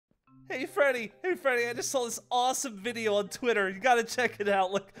Hey Freddy, I just saw this awesome video on Twitter. You gotta check it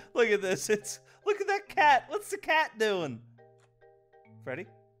out. Look at this. Look at that cat. What's the cat doing? Freddy?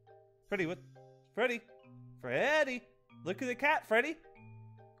 Freddy, what? Freddy? Look at the cat, Freddy.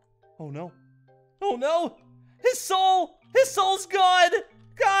 Oh no. Oh no! His soul's gone!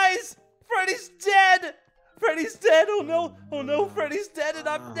 Guys! Freddy's dead! Freddy's dead! Oh no, Freddy's dead and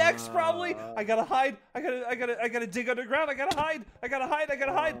I'm next probably! I gotta hide! I gotta dig underground! I gotta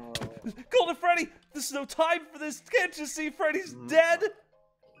hide! Golden Freddy! There's no time for this! Can't you see Freddy's dead?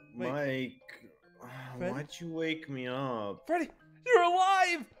 Wait. Mike, why'd you wake me up? Freddy, you're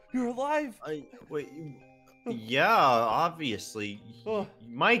alive! You're alive! Yeah, obviously.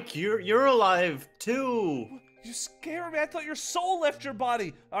 Mike, you're alive too! You scared me. I thought your soul left your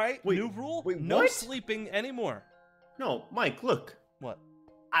body. All right, new rule: no sleeping anymore. No, Mike, look. What?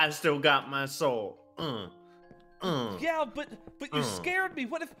 I still got my soul. Yeah, but you scared me.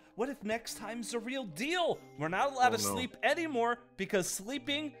 What if next time's the real deal? We're not allowed to sleep anymore because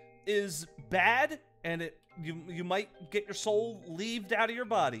sleeping is bad, and you might get your soul leaved out of your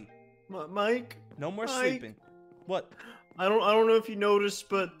body. Mike. No more sleeping. What? I don't know if you noticed,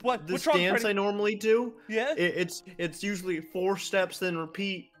 but this dance I normally do, yeah, it's usually 4 steps then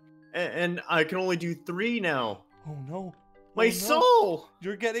repeat, and I can only do 3 now. Oh no, my soul!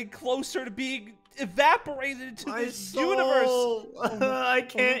 You're getting closer to being evaporated into this universe. Oh, no. I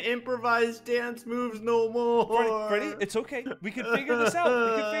can't improvise dance moves no more. Freddy, it's okay. We can figure this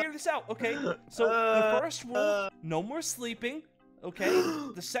out. Okay, so the first rule: no more sleeping. Okay,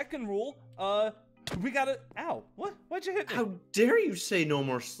 the second rule: we gotta. Ow! What? Why'd you hit me? How dare you say no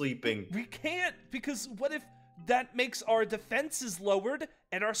more sleeping? We can't, because what if that makes our defenses lowered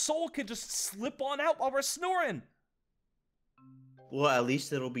and our soul can just slip on out while we're snoring? Well, at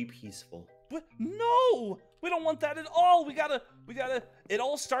least it'll be peaceful. But no! We don't want that at all! We gotta. It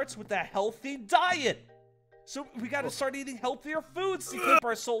all starts with a healthy diet! So we gotta start eating healthier foods to keep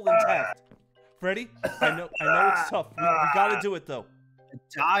our soul intact. Freddy, I know it's tough. We gotta do it though.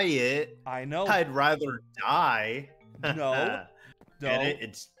 Diet? I know. I'd rather die. No. Get it?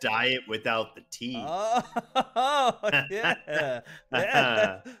 It's diet without the T. Oh, yeah.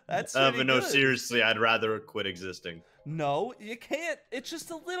 That's but no, good. seriously, I'd rather quit existing. No, you can't. It's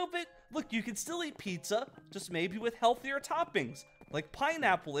just a little bit. Look, you can still eat pizza, just maybe with healthier toppings, like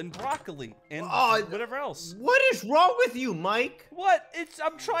pineapple and broccoli and whatever else. What is wrong with you, Mike? What?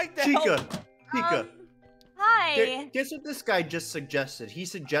 I'm trying to help. Chica. Hi. Guess what this guy just suggested? He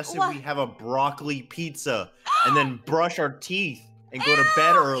suggested we have a broccoli pizza and then brush our teeth and go to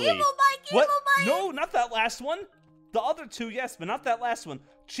bed early. Evil Mike, what? Evil Mike. No, not that last one. The other two, yes, but not that last one.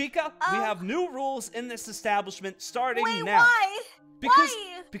 Chica, we have new rules in this establishment starting now. Why?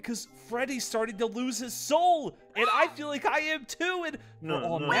 Because Freddy's starting to lose his soul, and I feel like I am too, and we're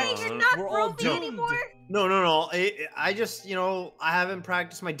all next. You're not we're all broken doomed. anymore? No. I just, I haven't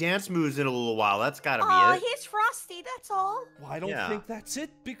practiced my dance moves in a little while. That's gotta be it. Oh, he's frosty, that's all. Well, I don't think that's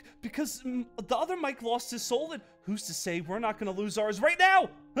it, because the other Mike lost his soul, and who's to say we're not going to lose ours right now?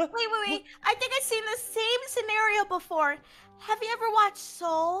 Huh? Wait. I think I've seen the same scenario before. Have you ever watched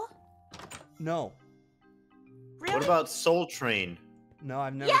Soul? No. Really? What about Soul Train? No,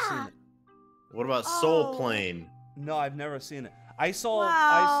 I've never seen it. What about Soul Plane? No, I've never seen it. I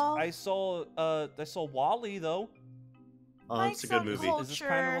saw Wall-E though. Oh, that's a good movie. Is this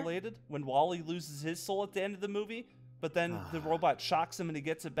kind of related? When Wall-E loses his soul at the end of the movie, but then the robot shocks him and he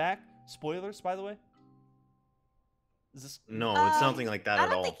gets it back. Spoilers, by the way. Is this? No, it's nothing like that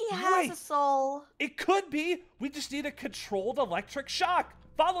at all. I don't think he has a soul. It could be. We just need a controlled electric shock.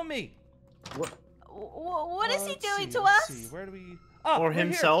 Follow me. What is he doing to us? See. Where do we? Or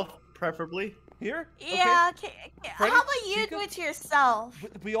himself, preferably. Here? Yeah, okay. Freddy, how about you do it to yourself?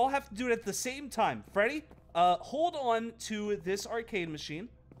 We all have to do it at the same time. Freddy, hold on to this arcade machine.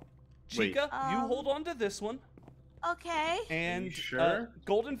 Chica, you hold on to this one. Okay. And sure?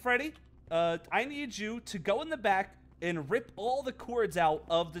 Golden Freddy, I need you to go in the back and rip all the cords out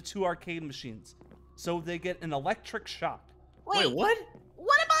of the 2 arcade machines so they get an electric shock. Wait, what?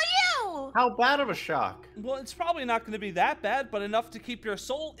 What about you? How bad of a shock? Well, it's probably not going to be that bad, but enough to keep your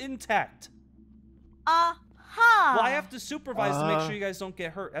soul intact. Well, I have to supervise to make sure you guys don't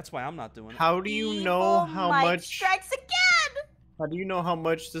get hurt. That's why I'm not doing it. How do you know how much? Strikes again. How do you know how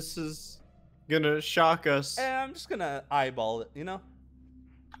much this is gonna shock us? I'm just gonna eyeball it, you know.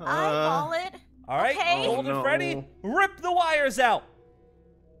 Eyeball it. All right, okay. Golden Freddy, rip the wires out.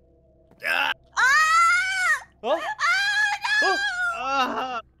 No!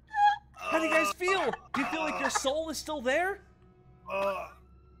 How do you guys feel? Do you feel like your soul is still there?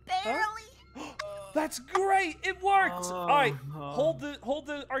 Barely. That's great. It worked. All right, hold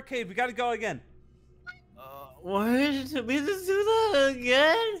the arcade. We gotta go again. What? Did we just do that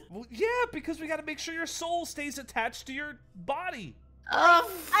again? Well, yeah, because we gotta make sure your soul stays attached to your body. I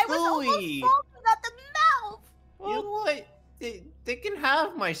was almost falling at the mouth. You know what? They can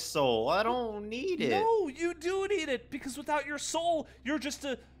have my soul. I don't need it. No, you do need it because without your soul, you're just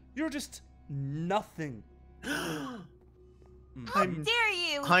nothing. How dare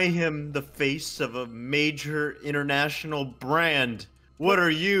you? I am the face of a major international brand. What are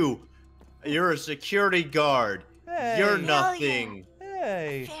you? You're a security guard. Hey. You're nothing.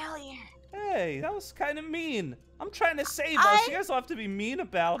 Hey. Failure. Hey, that was kind of mean. I'm trying to save us. You guys don't have to be mean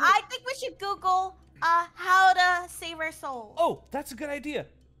about it. I think we should Google how to save our souls. Oh, that's a good idea.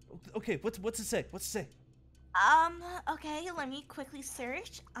 Okay, what's it say? What's it say? Okay, let me quickly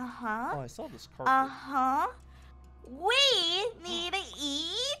search. Oh, I saw this carpet. We need to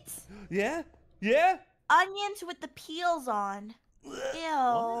eat Yeah? Yeah? onions with the peels on.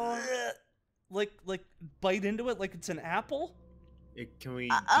 Ew. Like bite into it like it's an apple? Can we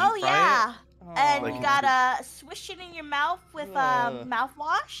Oh deep fry yeah. Oh, And Like you you gotta swish it in your mouth with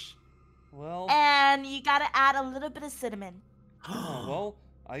mouthwash. Well, And you gotta add a little bit of cinnamon. oh, well,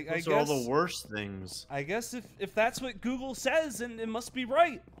 I Those guess are all the worst things. I guess if that's what Google says, then it must be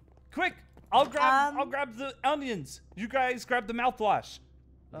right. Quick, I'll grab the onions. You guys grab the mouthwash.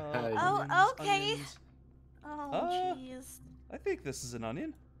 Oh, okay. Onions. Oh, jeez. I think this is an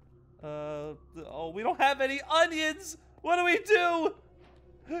onion. Oh, we don't have any onions. What do we do?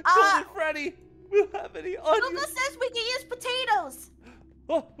 Golden Freddy, we don't have any onions. Google says we can use potatoes.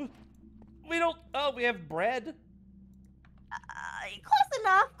 Oh, we don't. Oh, we have bread. Close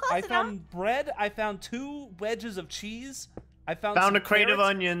enough. Close I enough. found bread. I found 2 wedges of cheese. I found Found some a crate of carrots.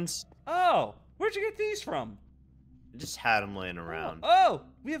 onions. Oh, where'd you get these from? I just had them laying around. Oh,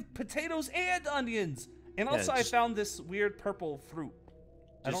 we have potatoes and onions. And Yeah, also I just- found this weird purple fruit.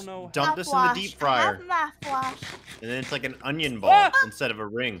 I don't Just know. Dump this in the deep fryer, Mouthwash. and then it's like an onion ball Ah! instead of a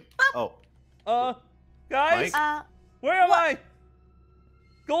ring. Oh, Guys, Mike? where am what? I?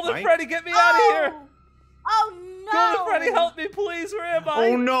 Golden Mike? Freddy, get me out of here! Oh no! Golden Freddy, help me, please. Where am I?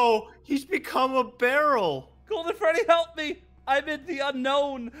 Oh no! He's become a barrel. Golden Freddy, help me! I'm in the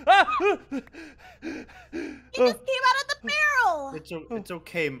unknown. Ah! You just came out of the barrel. It's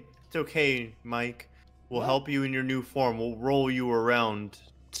okay. It's okay, Mike. We'll What? help you in your new form. We'll roll you around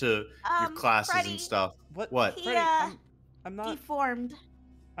to your classes Freddy, and stuff. What? What? He, Freddy, I'm not. deformed.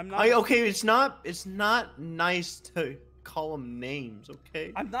 I'm not. Okay, it's not nice to call them names,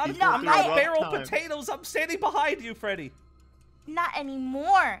 okay? I'm not. He's No, I'm going through a not rough barrel time. potatoes. I'm standing behind you, Freddy. Not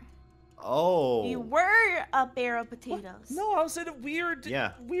anymore. Oh. You were a barrel of potatoes. No, I was in a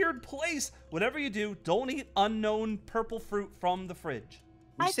weird place. Whatever you do, don't eat unknown purple fruit from the fridge.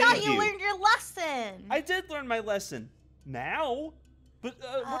 We I thought saved you learned your lesson. I did learn my lesson. Now? But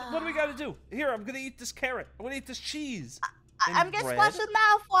what do we gotta do? Here, I'm gonna eat this carrot. I'm gonna eat this cheese. I'm gonna bread. splash with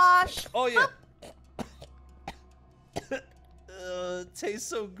mouthwash. Oh, yeah. It tastes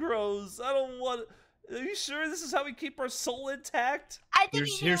so gross. I don't want... Are you sure this is how we keep our soul intact? I think you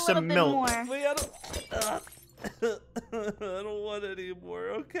need Here's a little some bit milk. more. Wait, I don't want any more.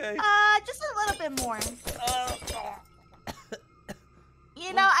 Okay. Just a little bit more. Uh,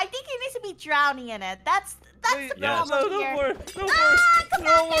 You know, I think he needs to be drowning in it. That's Wait, the no, problem no here. more. No more. Come No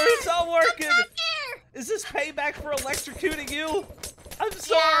back more. here. It's not working. Come back here. Is this payback for electrocuting you? I'm Yeah,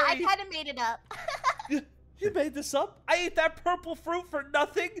 sorry. I kind of made it up. You made this up? I ate that purple fruit for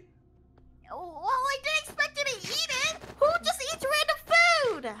nothing? Well, I didn't expect you to eat it. Who just eats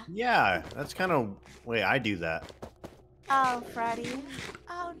random food? Yeah, that's kind of way I do that. Oh, Freddy.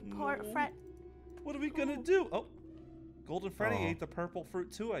 Oh, poor No. Fred. What are we gonna do? Oh, Golden Freddy Oh. ate the purple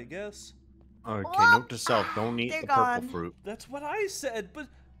fruit too, I guess. Okay, Well, note to self: don't eat they're the purple gone. fruit. That's what I said, but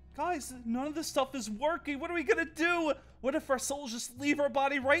guys, none of this stuff is working. What are we gonna do? What if our souls just leave our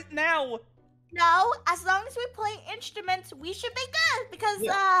body right now? No, as long as we play instruments, we should be good because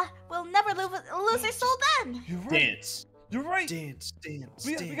we'll never lose our soul then. You're right. Dance, You're right. dance, dance.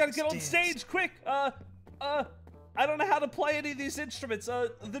 We gotta get on dance. stage, quick. I don't know how to play any of these instruments.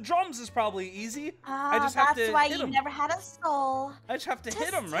 The drums is probably easy. I just have That's to why hit you 'em. never had a soul. I just have to hit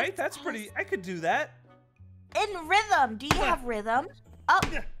Test, them, right? test, That's test. pretty. I could do that. In rhythm. Do you have rhythm? Oh.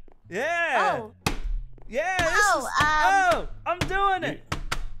 Yeah. Oh. Yeah. Oh, I'm doing it.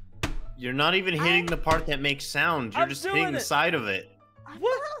 You're not even hitting the part that makes sound. You're I'm just doing hitting the it. side of it. I'm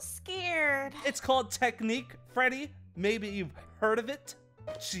What? a little scared. It's called technique, Freddy. Maybe you've heard of it.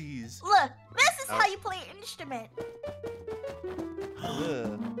 Jeez. Look, this is Oh. how you play an instrument.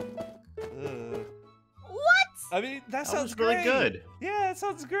 Ugh. What? I mean, that sounds was really great. good. Yeah, that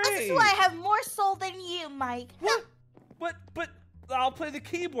sounds great. This is why I have more soul than you, Mike. What? But I'll play the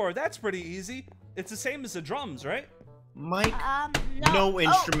keyboard. That's pretty easy. It's the same as the drums, right? Mike, no. no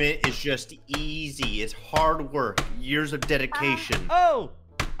instrument is just easy. It's hard work, years of dedication. Oh,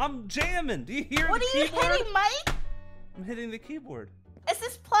 I'm jamming. Do you hear What the are you keyboard? hitting, Mike? I'm hitting the keyboard. Is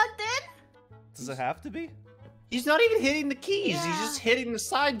this plugged in? Does it have to be? He's not even hitting the keys. Yeah. He's just hitting the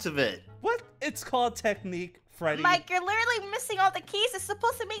sides of it. What? It's called technique, Freddy. Mike, you're literally missing all the keys. It's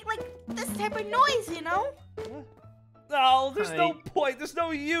supposed to make, like, this type of noise, you know? No, there's no Hi. point. There's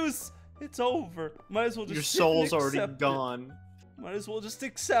no use. It's over. Might as well just Your sit and soul's already accept it. gone. Might as well just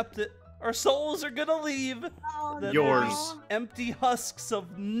accept it. Our souls are gonna leave. Oh, Then Yours. there'll be empty husks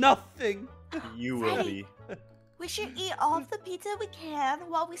of nothing. You will Freddy. be. We should eat all of the pizza we can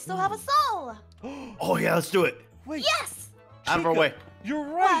while we still have a soul. Oh yeah, let's do it. Wait, Yes! Out of our Chica, way. You're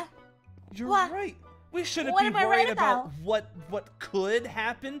right. What? You're What? right. We shouldn't What be am I worried right about about? what could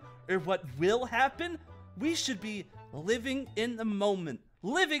happen or what will happen. We should be living in the moment,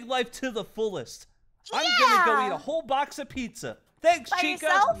 living life to the fullest. I'm gonna go Yeah. eat a whole box of pizza. Thanks, By Chica.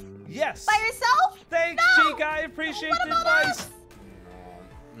 yourself? Yes. By yourself? Thanks, No. Chica. I appreciate What the about advice. us?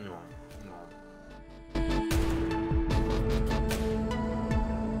 No.